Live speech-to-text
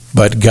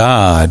but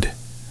God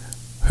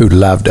who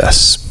loved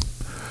us,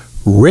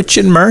 rich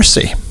in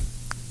mercy.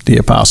 The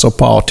Apostle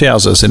Paul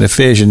tells us in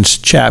Ephesians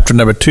chapter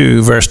number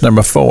 2, verse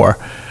number 4,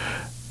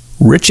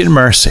 rich in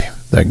mercy,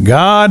 the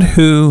God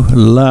who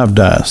loved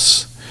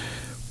us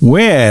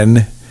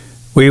when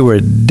we were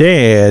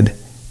dead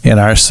in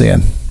our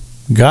sin.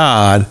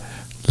 God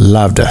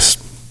loved us.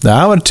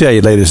 Now, I want to tell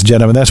you, ladies and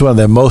gentlemen, that's one of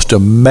the most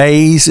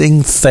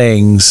amazing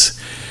things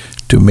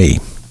to me.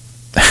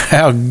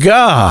 How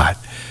God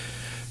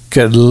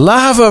could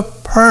love a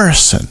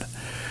person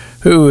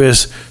who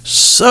is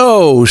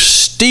so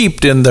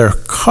steeped in their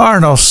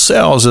carnal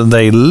selves, and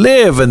they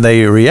live and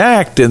they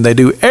react and they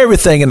do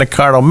everything in the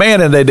carnal man,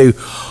 and they do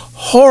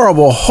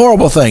horrible,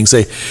 horrible things.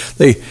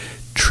 They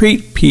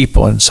treat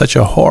people in such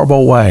a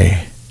horrible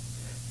way.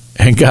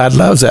 And God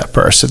loves that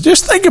person.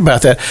 Just think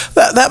about that.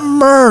 That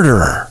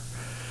murderer.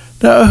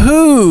 Now,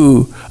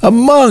 who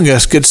among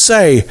us could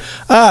say,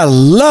 I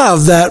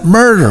love that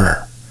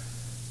murderer?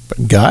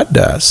 But God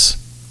does.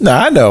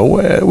 Now, I know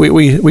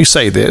we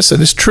say this,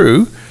 and it's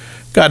true.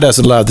 God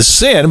doesn't love the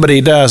sin, but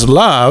he does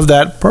love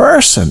that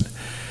person.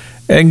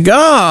 And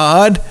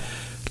God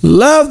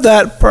loved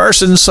that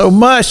person so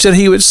much that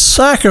he would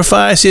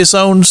sacrifice his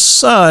own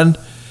son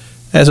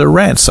as a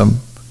ransom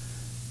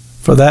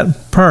for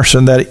that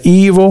person, that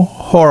evil,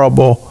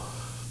 horrible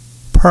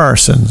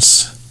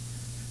person's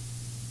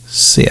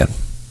sin.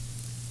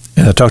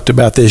 And I talked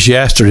about this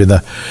yesterday in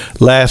the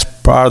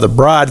last part of the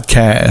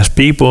broadcast.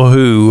 People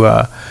who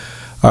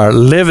are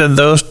living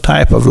those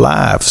type of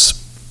lives,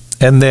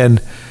 and then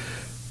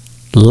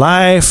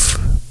life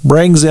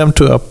brings them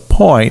to a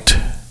point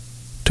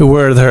to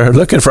where they're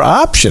looking for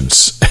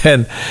options,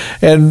 and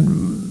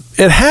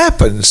it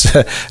happens.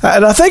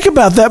 And I think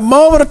about that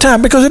moment of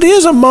time, because it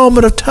is a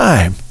moment of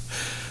time.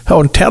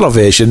 On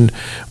television,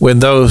 when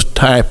those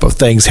type of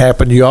things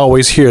happen, you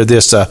always hear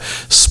this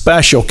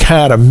special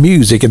kind of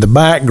music in the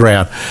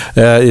background.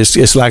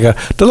 It's like a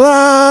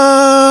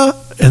da-la,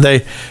 and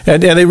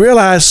they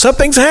realize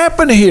something's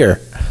happened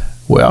here.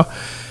 Well,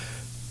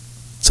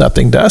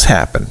 something does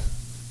happen,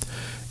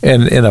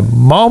 and in a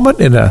moment's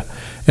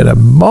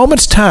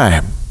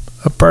time,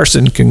 a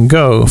person can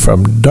go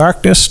from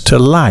darkness to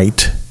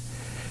light,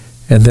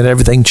 and then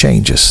everything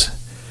changes.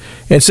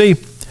 And see,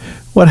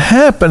 what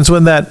happens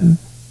when that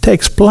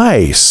takes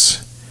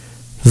place,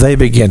 they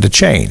begin to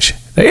change.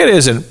 Now, it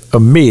isn't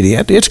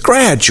immediate, it's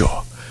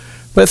gradual,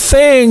 but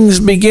things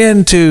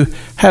begin to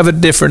have a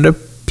different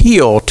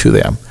appeal to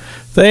them.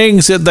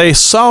 Things that they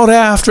sought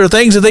after,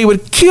 things that they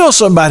would kill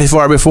somebody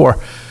for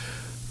before,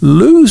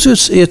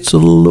 loses its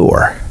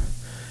allure,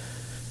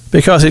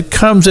 because it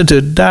comes into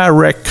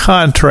direct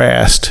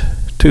contrast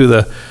to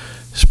the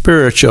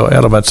spiritual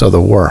elements of the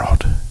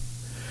world.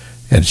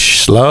 And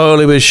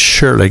slowly but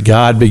surely,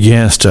 God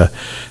begins to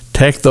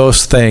take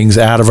those things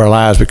out of our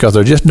lives because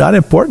they're just not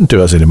important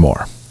to us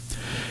anymore.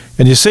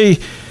 And you see,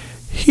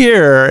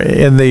 here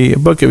in the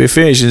book of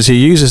Ephesians, he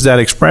uses that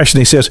expression.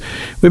 He says,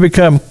 we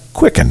become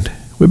quickened.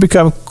 We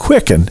become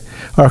quickened,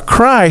 or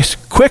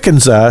Christ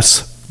quickens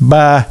us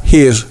by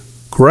his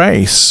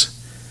grace.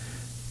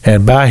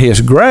 And by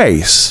his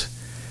grace,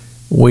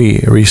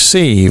 we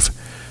receive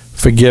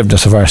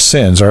forgiveness of our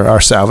sins, or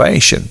our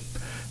salvation,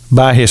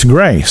 by his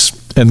grace.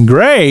 And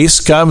grace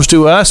comes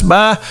to us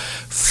by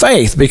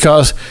faith,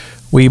 because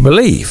we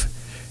believe.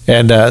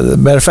 And as a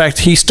matter of fact,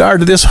 he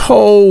started this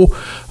whole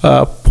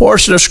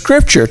portion of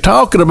Scripture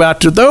talking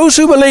about to those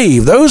who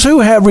believe, those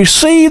who have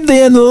received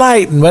the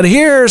enlightenment.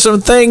 Here are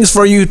some things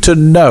for you to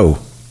know.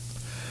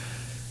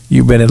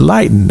 You've been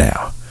enlightened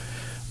now.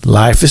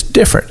 Life is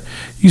different.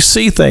 You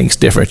see things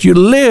different. You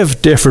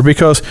live different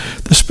because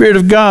the Spirit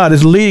of God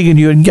is leading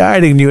you and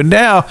guiding you. And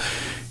now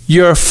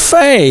your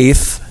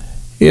faith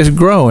is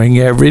growing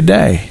every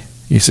day.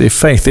 You see,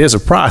 faith is a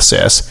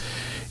process.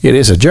 It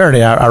is a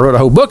journey. I wrote a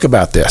whole book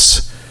about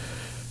this.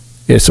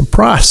 It's a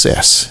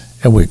process,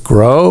 and we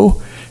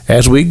grow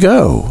as we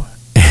go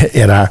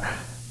in our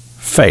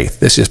faith.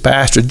 This is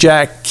Pastor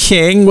Jack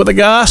King with the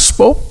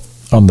gospel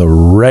on the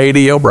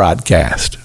radio broadcast.